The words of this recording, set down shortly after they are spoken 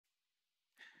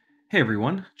Hey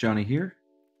everyone, Johnny here.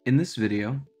 In this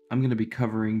video, I'm going to be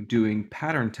covering doing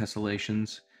pattern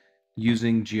tessellations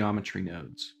using geometry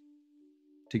nodes.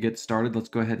 To get started, let's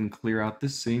go ahead and clear out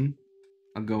this scene.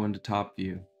 I'll go into top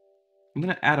view. I'm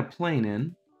going to add a plane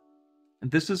in, and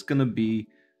this is going to be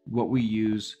what we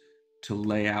use to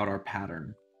lay out our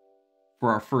pattern.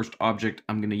 For our first object,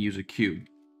 I'm going to use a cube.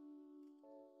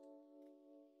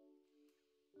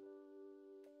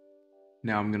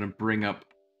 Now I'm going to bring up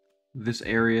this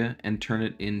area and turn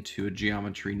it into a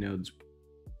geometry nodes.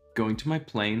 Going to my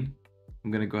plane,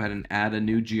 I'm going to go ahead and add a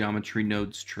new geometry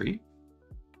nodes tree.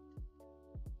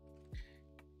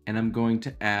 And I'm going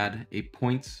to add a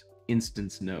points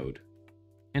instance node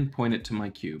and point it to my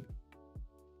cube.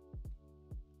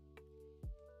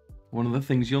 One of the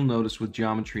things you'll notice with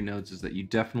geometry nodes is that you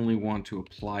definitely want to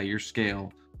apply your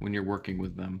scale when you're working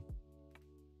with them.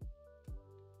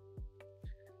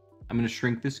 I'm going to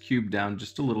shrink this cube down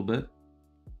just a little bit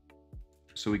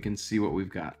so we can see what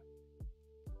we've got.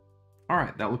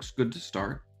 Alright, that looks good to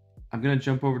start. I'm going to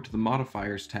jump over to the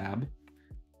Modifiers tab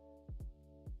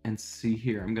and see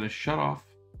here. I'm going to shut off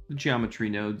the Geometry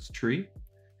Nodes tree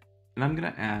and I'm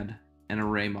going to add an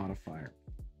Array Modifier.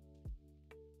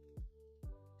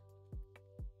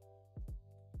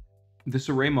 This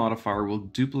Array Modifier will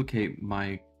duplicate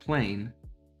my plane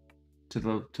to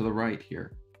the right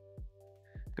here.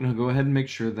 I'm going to go ahead and make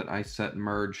sure that I set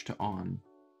Merge to On.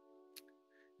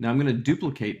 Now I'm going to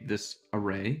duplicate this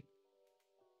array,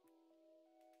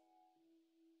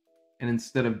 and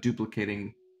instead of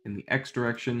duplicating in the X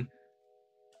direction,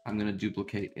 I'm going to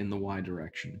duplicate in the Y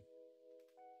direction.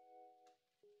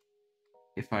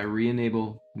 If I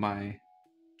re-enable my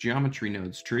geometry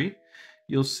nodes tree,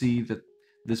 you'll see that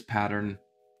this pattern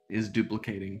is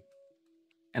duplicating,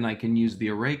 and I can use the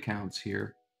array counts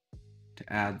here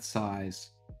to add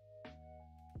size.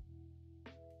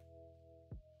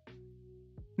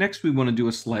 Next, we want to do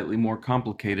a slightly more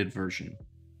complicated version.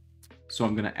 So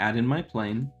I'm going to add in my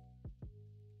plane,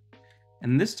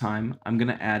 and this time I'm going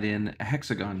to add in a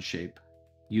hexagon shape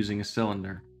using a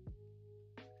cylinder.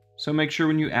 So make sure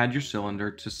when you add your cylinder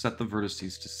to set the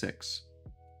vertices to 6.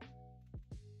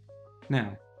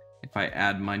 Now, if I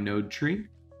add my node tree,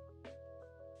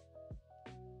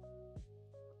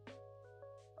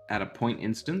 add a point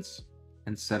instance,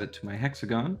 and set it to my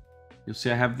hexagon, you'll see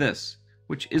I have this,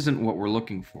 which isn't what we're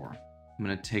looking for. I'm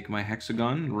going to take my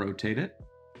hexagon and rotate it.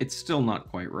 It's still not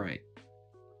quite right.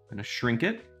 I'm going to shrink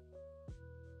it,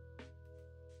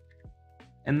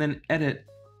 and then edit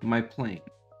my plane.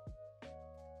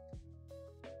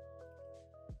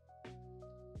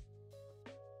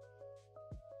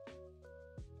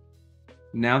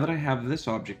 Now that I have this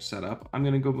object set up, I'm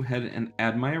going to go ahead and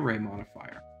add my Array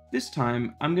Modifier. This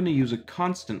time, I'm going to use a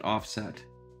constant offset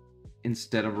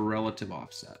instead of a relative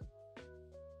offset.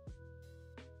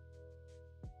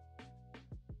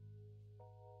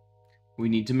 We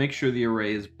need to make sure the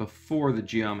array is before the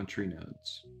geometry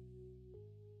nodes.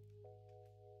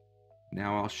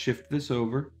 Now I'll shift this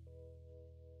over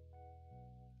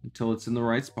until it's in the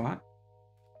right spot.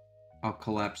 I'll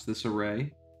collapse this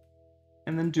array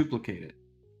and then duplicate it,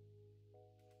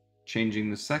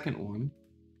 changing the second one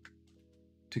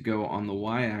to go on the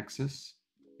y-axis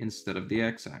instead of the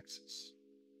x-axis.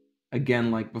 Again,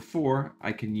 like before,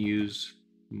 I can use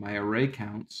my array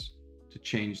counts to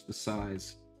change the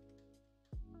size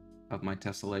of my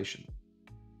tessellation.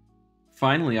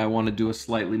 Finally, I want to do a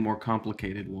slightly more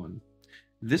complicated one,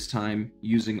 this time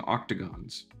using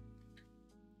octagons.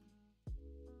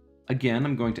 Again,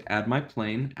 I'm going to add my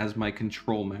plane as my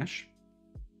control mesh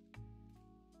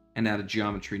and add a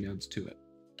geometry nodes to it.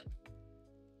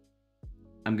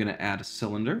 I'm going to add a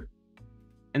cylinder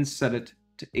and set it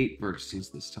to 8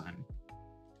 vertices this time.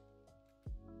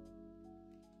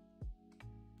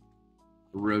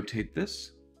 Rotate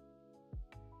this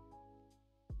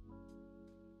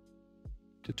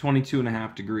to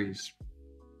 22.5 degrees.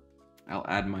 I'll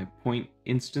add my point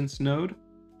instance node.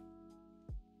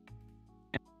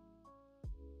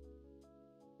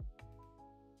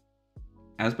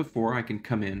 As before, I can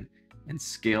come in and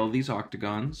scale these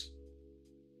octagons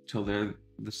till they're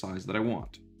the size that I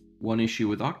want. One issue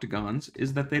with octagons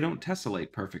is that they don't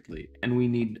tessellate perfectly, and we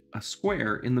need a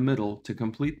square in the middle to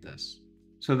complete this.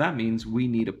 So that means we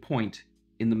need a point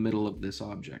in the middle of this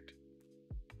object.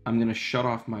 I'm going to shut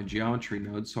off my geometry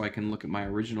node so I can look at my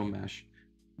original mesh.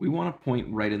 We want a point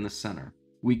right in the center.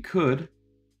 We could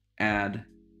add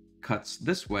cuts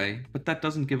this way, but that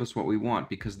doesn't give us what we want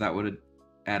because that would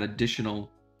add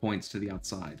additional points to the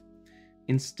outside.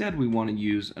 Instead, we want to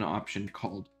use an option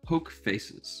called Poke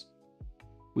Faces.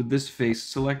 With this face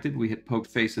selected, we hit Poke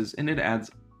Faces and it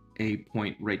adds a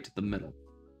point right to the middle.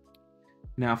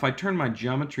 Now, if I turn my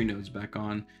geometry nodes back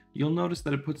on, you'll notice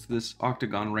that it puts this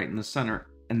octagon right in the center,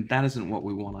 and that isn't what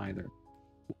we want either.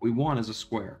 What we want is a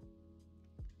square.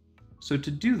 So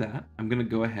to do that, I'm going to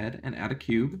go ahead and add a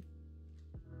cube.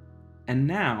 And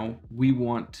now we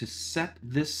want to set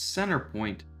this center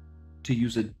point to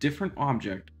use a different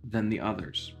object than the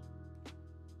others.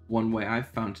 One way I've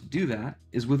found to do that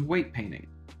is with weight painting.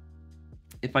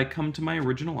 If I come to my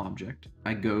original object,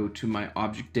 I go to my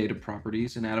object data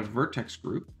properties and add a vertex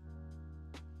group.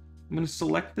 I'm going to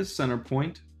select this center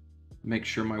point, make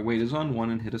sure my weight is on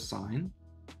 1 and hit assign.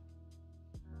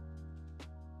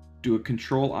 Do a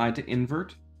Control-I to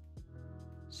invert,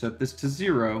 set this to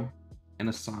 0, and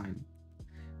assign.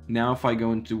 Now if I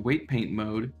go into weight paint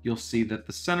mode, you'll see that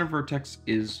the center vertex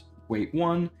is weight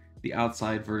 1, the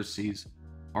outside vertices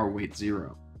are weight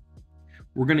 0.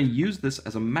 We're going to use this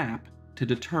as a map to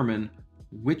determine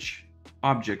which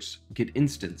objects get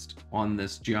instanced on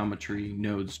this geometry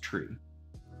nodes tree.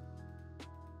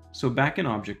 So back in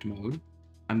object mode,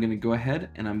 I'm going to go ahead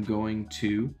and I'm going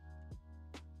to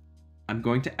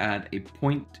add a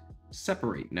point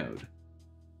separate node.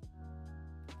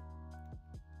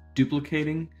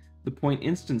 Duplicating the point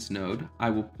instance node, I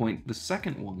will point the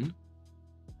second one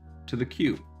to the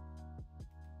cube.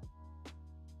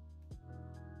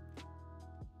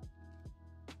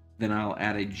 Then I'll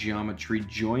add a geometry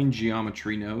join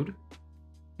geometry node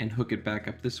and hook it back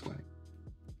up this way.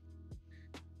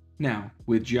 Now,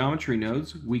 with geometry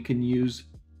nodes, we can use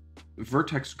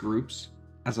vertex groups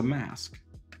as a mask.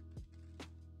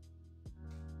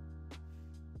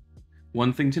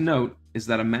 One thing to note is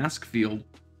that a mask field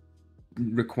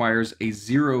requires a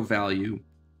 0 value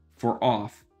for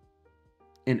off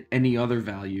and any other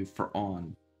value for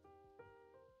on.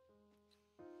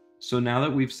 So now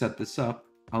that we've set this up,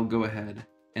 I'll go ahead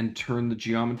and turn the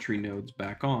geometry nodes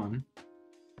back on.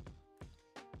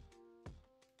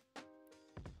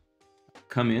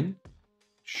 Come in,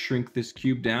 shrink this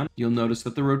cube down. You'll notice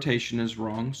that the rotation is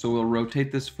wrong, so we'll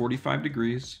rotate this 45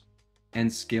 degrees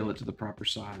and scale it to the proper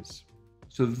size.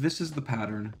 So this is the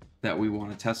pattern that we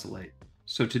want to tessellate.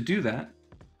 So to do that,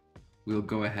 we'll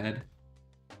go ahead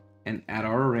and add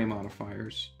our array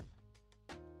modifiers.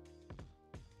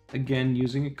 Again,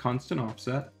 using a constant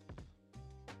offset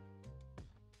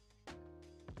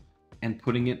and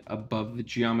putting it above the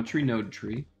geometry node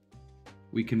tree,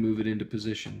 we can move it into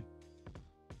position.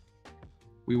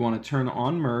 We want to turn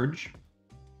on merge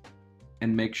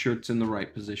and make sure it's in the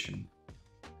right position.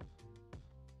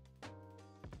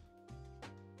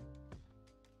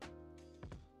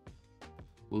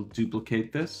 We'll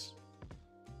duplicate this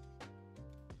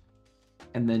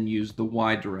and then use the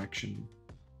Y direction.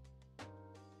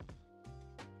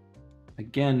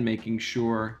 Again, making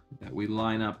sure that we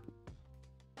line up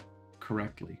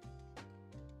correctly.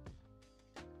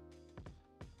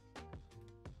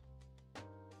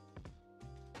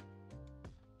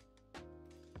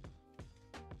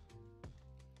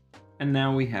 And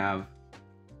now we have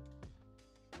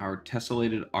our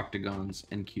tessellated octagons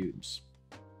and cubes.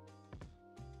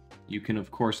 You can,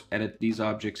 of course, edit these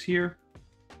objects here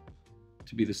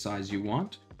to be the size you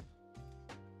want.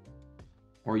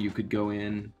 Or you could go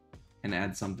in and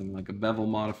add something like a Bevel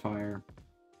Modifier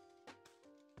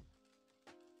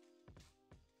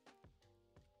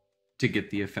to get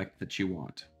the effect that you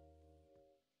want.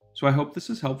 So I hope this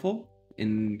is helpful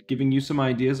in giving you some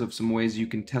ideas of some ways you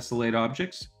can tessellate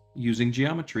objects using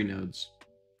geometry nodes.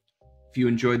 If you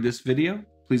enjoyed this video,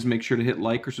 please make sure to hit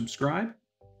like or subscribe,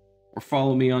 or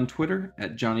follow me on Twitter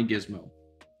at JohnnyGizmo.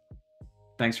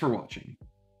 Thanks for watching.